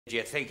Do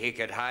you think he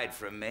could hide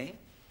from me?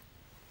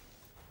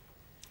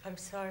 I'm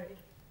sorry.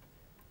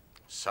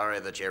 Sorry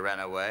that you ran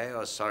away,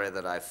 or sorry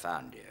that I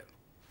found you?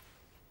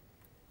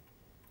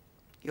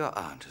 Your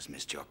aunt has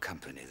missed your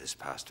company this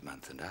past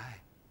month, and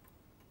I've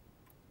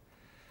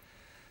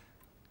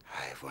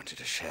wanted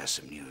to share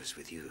some news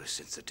with you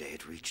since the day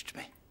it reached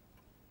me.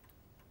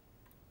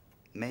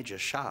 Major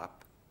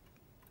Sharpe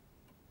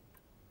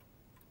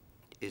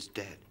is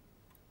dead.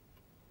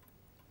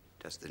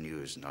 Does the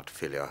news not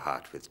fill your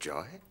heart with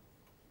joy?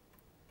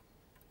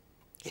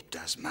 It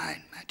does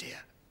mine, my dear.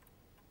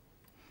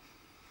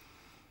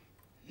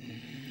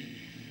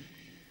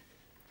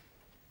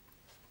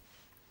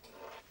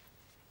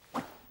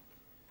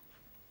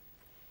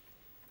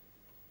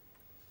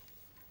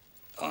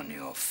 On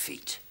your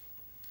feet.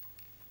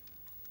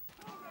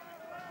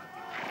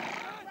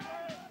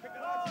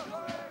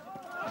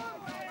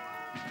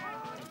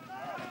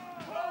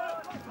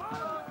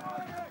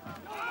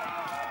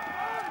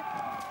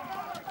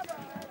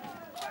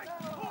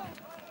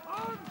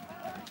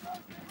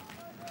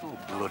 Oh,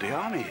 bloody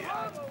army here.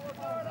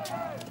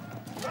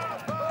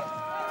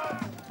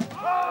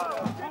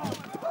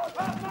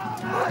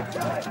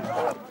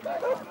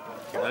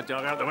 Get that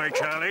dog out the way,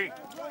 Charlie.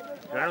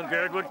 Colonel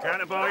Girdwood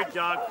can't avoid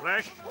dog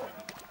flesh.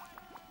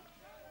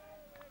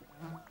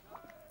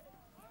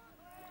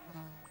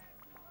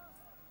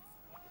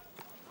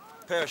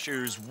 Pair of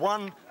shoes,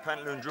 1.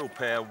 Pantaloon drill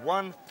pair,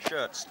 1.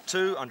 Shirts,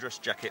 2. Undress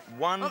jacket,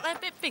 1. Aren't they a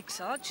bit big,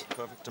 Sarge?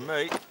 Perfect to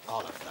me.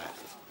 I'll have that.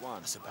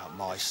 1. That's about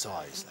my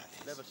size, that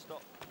is. Never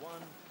stop, 1.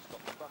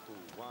 Stop the buckle,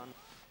 1.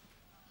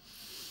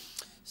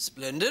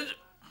 Splendid.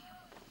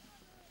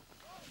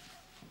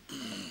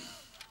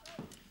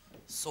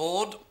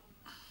 Sword.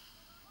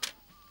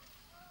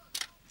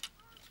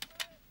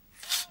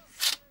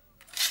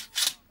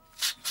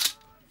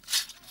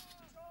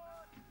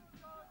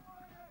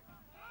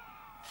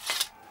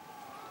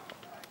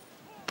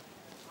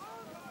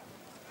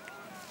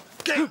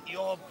 Get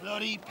your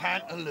bloody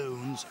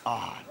pantaloons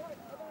on.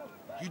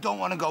 You don't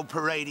want to go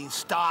parading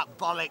stark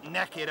bollock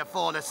naked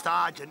afore the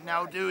sergeant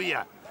now, do you?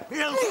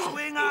 He'll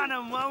swing on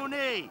him, won't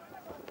he?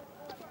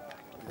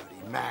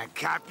 Bloody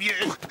madcap,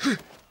 you.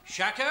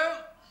 Shacko.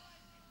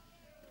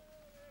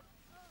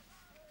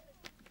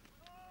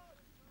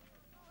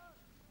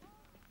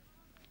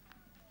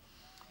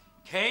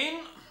 Kane.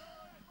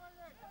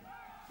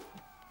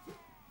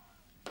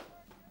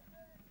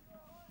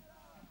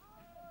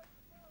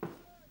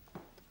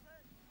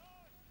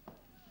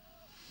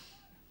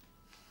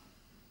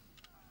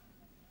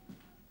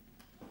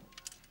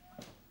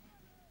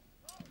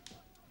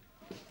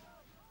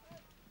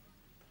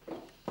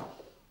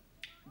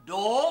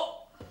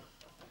 Door.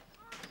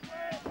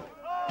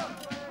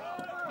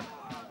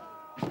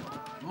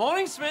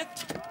 Morning, Smith.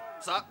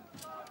 Sir.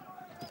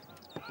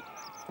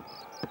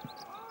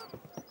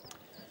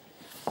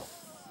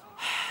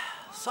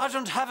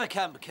 Sergeant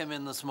Haverkamp came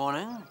in this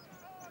morning.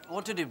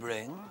 What did he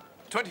bring?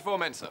 24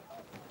 men, sir.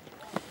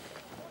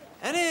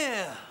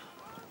 Any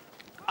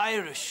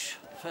Irish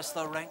fess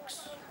their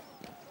ranks?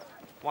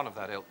 One of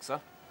that ilk, sir.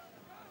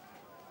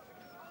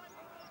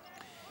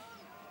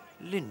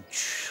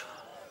 Lynch.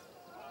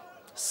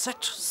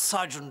 Set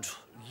Sergeant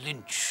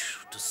Lynch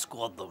to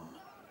squad them.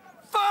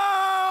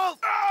 Foul!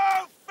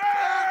 Oh,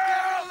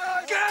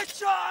 foul! Get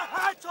your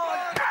hat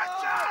on!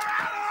 Get your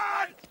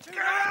hat on!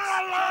 Get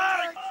a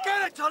line!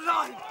 Get it to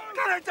line!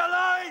 Get it to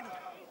line!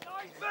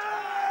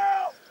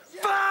 Foul!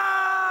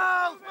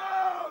 Foul!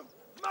 Move!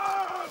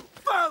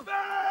 Foul!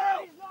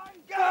 Foul!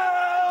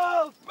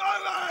 Go!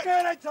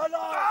 Get it to line!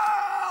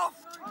 Foul!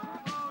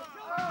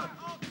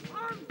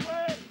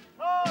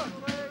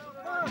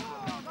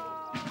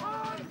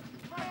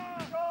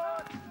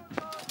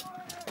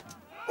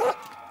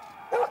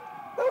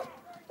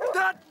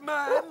 That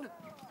man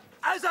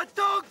has a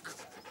dog!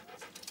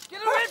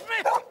 Get away from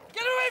me!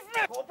 Get away from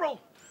me!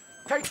 Corporal,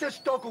 take this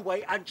dog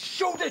away and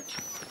shoot it!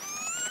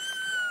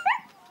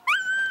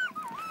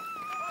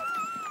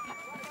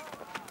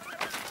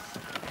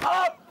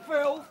 Up,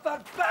 filth,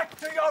 and back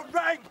to your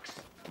ranks!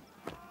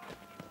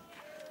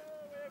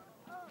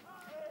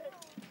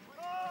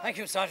 Thank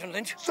you, Sergeant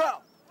Lynch. Sir!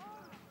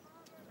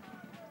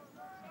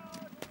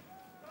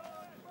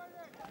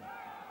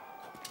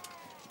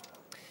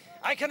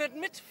 I can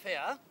admit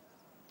fear.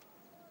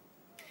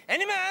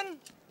 Any man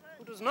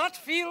who does not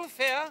feel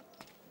fear,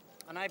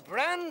 and I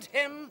brand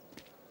him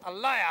a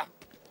liar.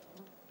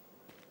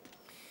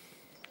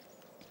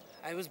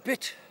 I was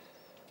bit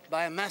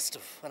by a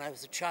mastiff when I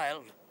was a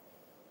child.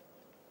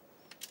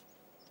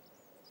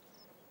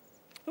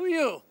 Who are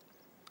you?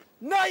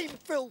 Name,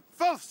 Filth!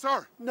 Filth,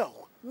 sir!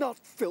 No, not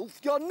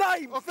Filth. Your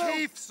name, Filth!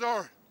 O'Keefe,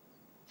 sir!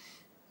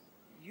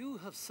 You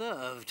have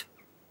served.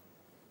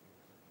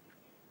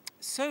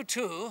 So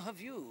too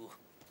have you.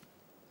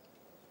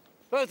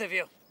 Both of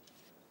you.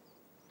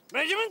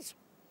 Regiments?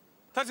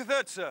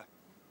 33rd, sir.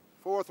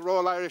 4th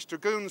Royal Irish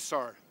Dragoons,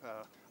 sir.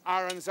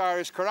 Aaron's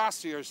Irish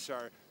Cuirassiers,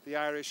 sir. The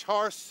Irish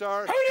Horse,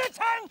 sir. Hold your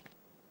tongue!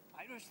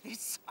 Irish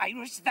this,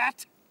 Irish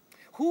that.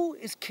 Who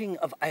is King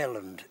of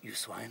Ireland, you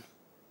swine?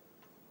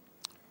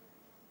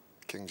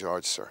 King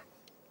George, sir.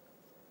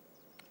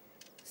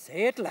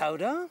 Say it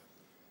louder.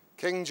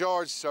 King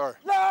George, sir.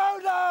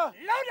 Louder!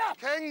 Louder!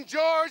 King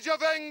George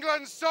of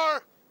England, sir!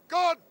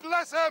 God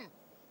bless him!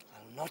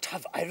 I'll not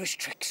have Irish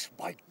tricks.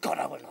 By God,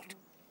 I will not.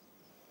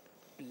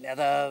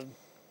 Blether,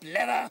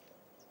 blether.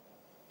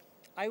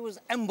 I was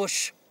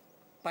ambushed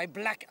by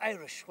Black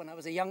Irish when I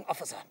was a young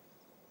officer.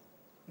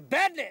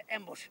 Badly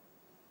ambushed.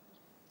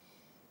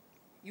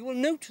 You will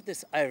note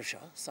this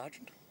Irisher,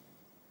 Sergeant.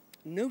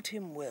 Note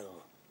him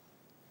well.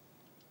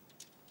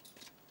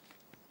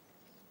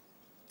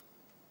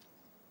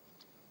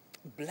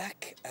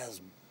 Black as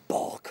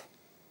bog.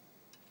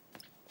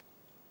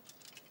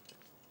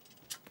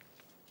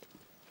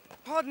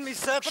 Pardon me,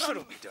 sir, but Shut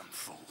up, you dumb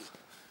fool.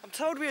 I'm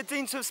told we are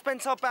deemed to have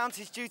spent our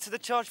bounties due to the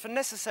charge for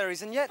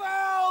necessaries, and yet...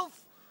 Valve!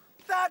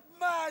 That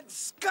man's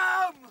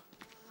scum!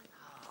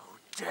 How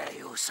dare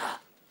you, sir?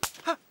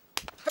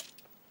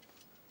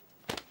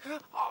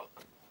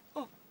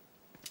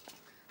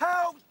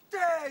 How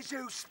dares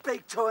you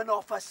speak to an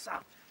officer?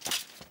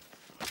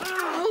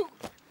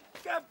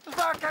 Get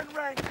back and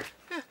rank!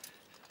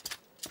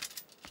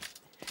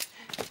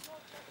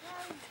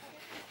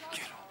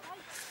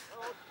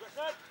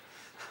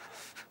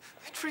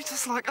 They treat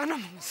us like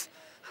animals.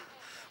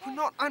 We're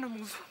not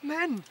animals, we're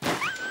men.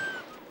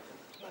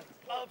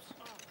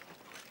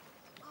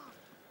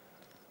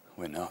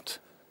 We're not.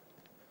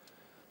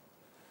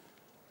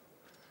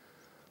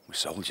 We're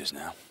soldiers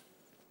now.